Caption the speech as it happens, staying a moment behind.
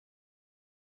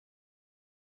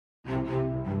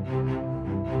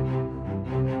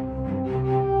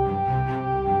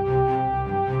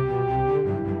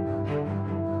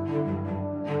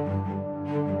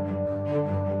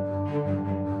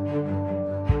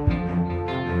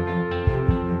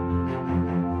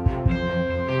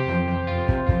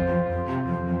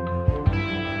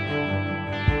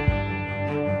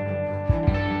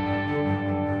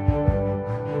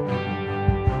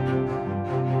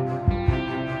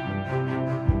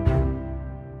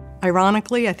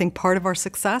Ironically, I think part of our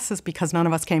success is because none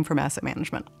of us came from asset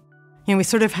management. We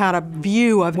sort of had a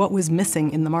view of what was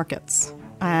missing in the markets.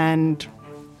 And,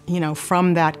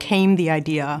 from that came the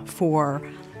idea for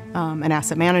an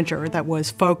asset manager that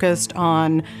was focused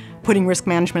on putting risk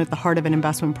management at the heart of an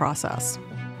investment process.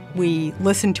 We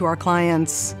listened to our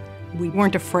clients. We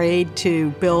weren't afraid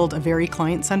to build a very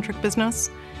client-centric business.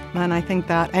 And I think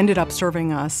that ended up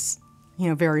serving us,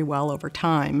 very well over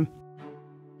time.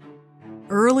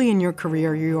 Early in your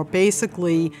career, you're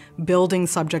basically building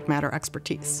subject matter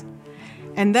expertise.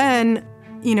 And then,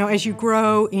 as you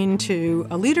grow into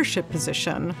a leadership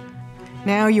position,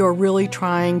 now you're really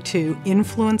trying to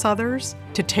influence others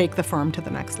to take the firm to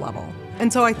the next level.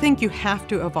 And so I think you have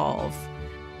to evolve.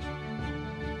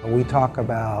 We talk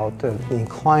about being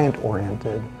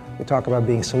client-oriented. We talk about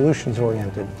being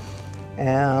solutions-oriented.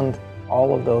 And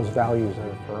all of those values at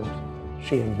the firm,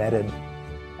 she embedded.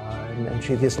 And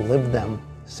she just lived them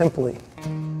simply.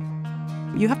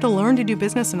 You have to learn to do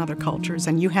business in other cultures,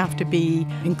 and you have to be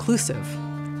inclusive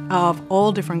of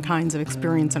all different kinds of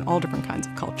experience and all different kinds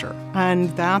of culture. And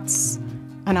that's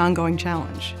an ongoing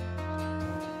challenge.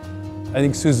 I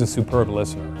think Sue's a superb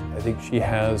listener. I think she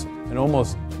has an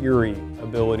almost eerie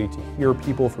ability to hear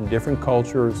people from different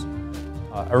cultures.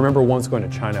 I remember once going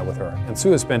to China with her, and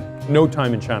Sue has spent no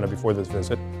time in China before this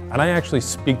visit, and I actually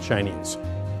speak Chinese.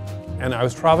 And I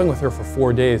was traveling with her for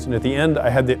 4 days, and at the end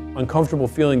I had the uncomfortable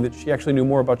feeling that she actually knew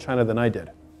more about China than I did.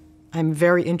 I'm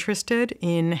very interested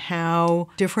in how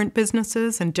different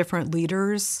businesses and different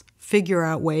leaders figure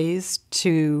out ways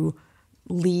to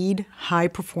lead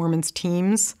high-performance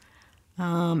teams.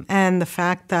 And the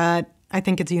fact that I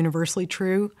think it's universally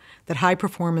true that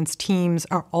high-performance teams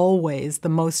are always the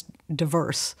most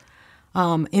diverse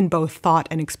in both thought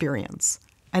and experience.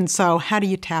 And so how do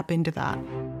you tap into that?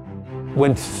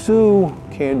 When Sue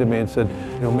came to me and said,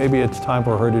 maybe it's time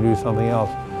for her to do something else,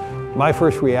 my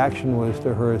first reaction was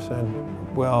to her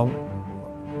saying, well,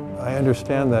 I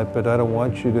understand that, but I don't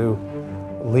want you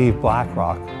to leave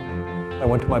BlackRock. I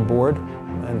went to my board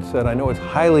and said, I know it's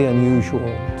highly unusual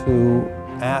to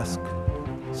ask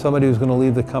somebody who's going to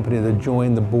leave the company to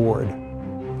join the board.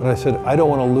 But I said, I don't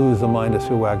want to lose the mind of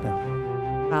Sue Wagner.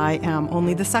 I am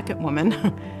only the second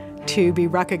woman to be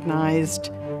recognized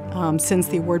since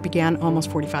the award began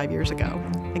almost 45 years ago.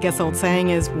 I guess the old saying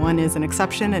is 1 is an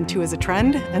exception and 2 is a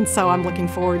trend, and so I'm looking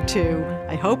forward to,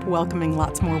 I hope, welcoming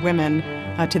lots more women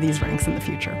to these ranks in the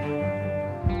future.